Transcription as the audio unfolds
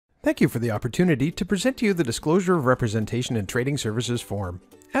Thank you for the opportunity to present to you the Disclosure of Representation in Trading Services form.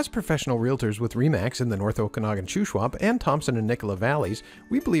 As professional realtors with RE/MAX in the North Okanagan-Shuswap and Thompson and Nicola Valleys,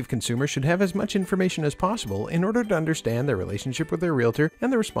 we believe consumers should have as much information as possible in order to understand their relationship with their realtor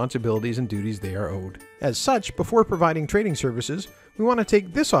and the responsibilities and duties they are owed. As such, before providing trading services, we want to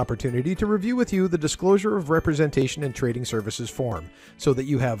take this opportunity to review with you the Disclosure of Representation in Trading Services form, so that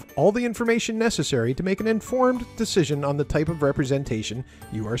you have all the information necessary to make an informed decision on the type of representation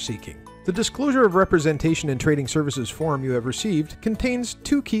you are seeking. The Disclosure of Representation in Trading Services form you have received contains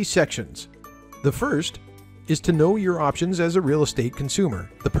two key sections. The first is to know your options as a real estate consumer.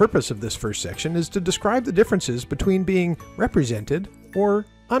 The purpose of this first section is to describe the differences between being represented or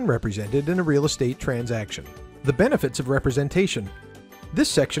unrepresented in a real estate transaction. The benefits of representation. This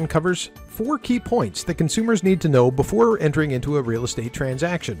section covers 4 key points that consumers need to know before entering into a real estate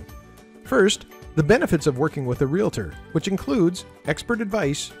transaction. First, the benefits of working with a realtor, which includes expert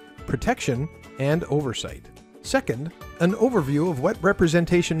advice, protection, and oversight. Second, an overview of what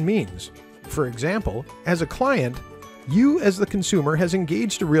representation means. For example, as a client, you as the consumer has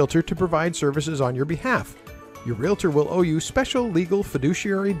engaged a realtor to provide services on your behalf. Your realtor will owe you special legal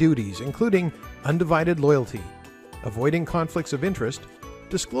fiduciary duties, including undivided loyalty, avoiding conflicts of interest,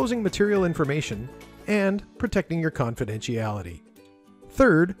 disclosing material information, and protecting your confidentiality.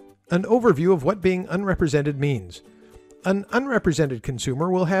 Third, an overview of what being unrepresented means. An unrepresented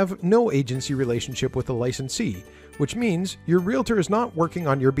consumer will have no agency relationship with the licensee, which means your realtor is not working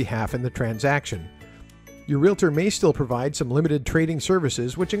on your behalf in the transaction. Your realtor may still provide some limited trading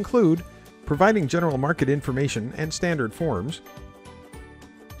services, which include providing general market information and standard forms,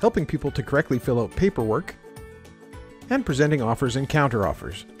 helping people to correctly fill out paperwork, and presenting offers and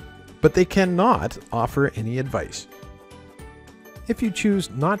counteroffers. But they cannot offer any advice. If you choose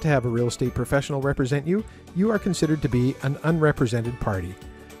not to have a real estate professional represent you, you are considered to be an unrepresented party.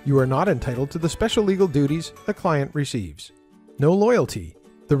 You are not entitled to the special legal duties a client receives. No loyalty.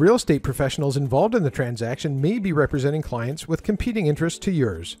 The real estate professionals involved in the transaction may be representing clients with competing interests to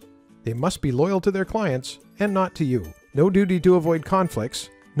yours. They must be loyal to their clients and not to you. No duty to avoid conflicts.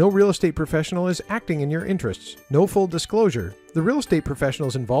 No real estate professional is acting in your interests. No full disclosure. The real estate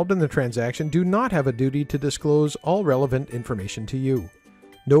professionals involved in the transaction do not have a duty to disclose all relevant information to you.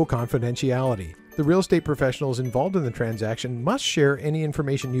 No confidentiality. The real estate professionals involved in the transaction must share any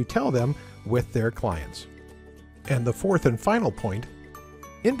information you tell them with their clients. And the fourth and final point,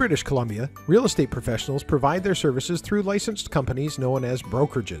 in British Columbia, real estate professionals provide their services through licensed companies known as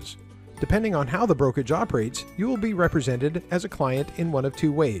brokerages. Depending on how the brokerage operates, you will be represented as a client in one of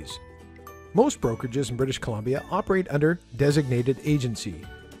 2 ways. Most brokerages in British Columbia operate under designated agency.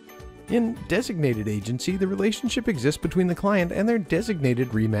 In designated agency, the relationship exists between the client and their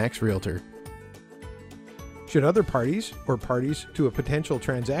designated RE/MAX realtor. Should other parties or parties to a potential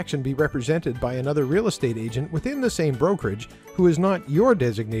transaction be represented by another real estate agent within the same brokerage who is not your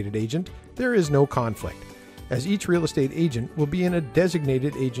designated agent, there is no conflict, as each real estate agent will be in a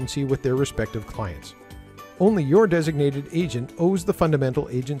designated agency with their respective clients. Only your designated agent owes the fundamental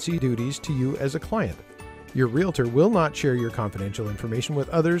agency duties to you as a client. Your realtor will not share your confidential information with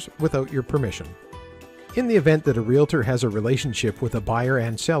others without your permission. In the event that a realtor has a relationship with a buyer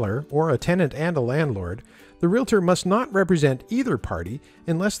and seller, or a tenant and a landlord, the realtor must not represent either party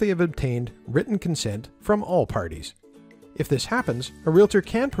unless they have obtained written consent from all parties. If this happens, a realtor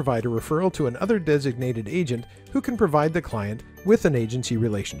can provide a referral to another designated agent who can provide the client with an agency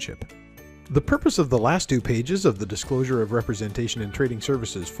relationship. The purpose of the last 2 pages of the Disclosure of Representation in Trading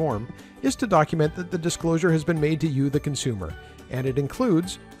Services form is to document that the disclosure has been made to you, the consumer, and it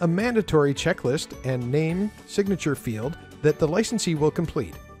includes a mandatory checklist and name signature field that the licensee will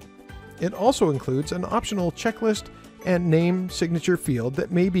complete. It also includes an optional checklist and name signature field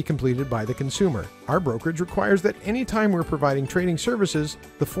that may be completed by the consumer. Our brokerage requires that any time we're providing trading services,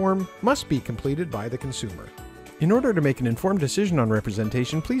 the form must be completed by the consumer. In order to make an informed decision on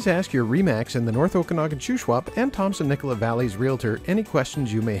representation, please ask your RE/MAX in the North Okanagan-Shuswap and Thompson-Nicola Valleys realtor any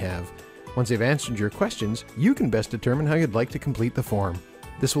questions you may have. Once they've answered your questions, you can best determine how you'd like to complete the form.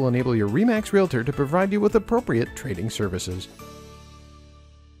 This will enable your RE/MAX realtor to provide you with appropriate trading services.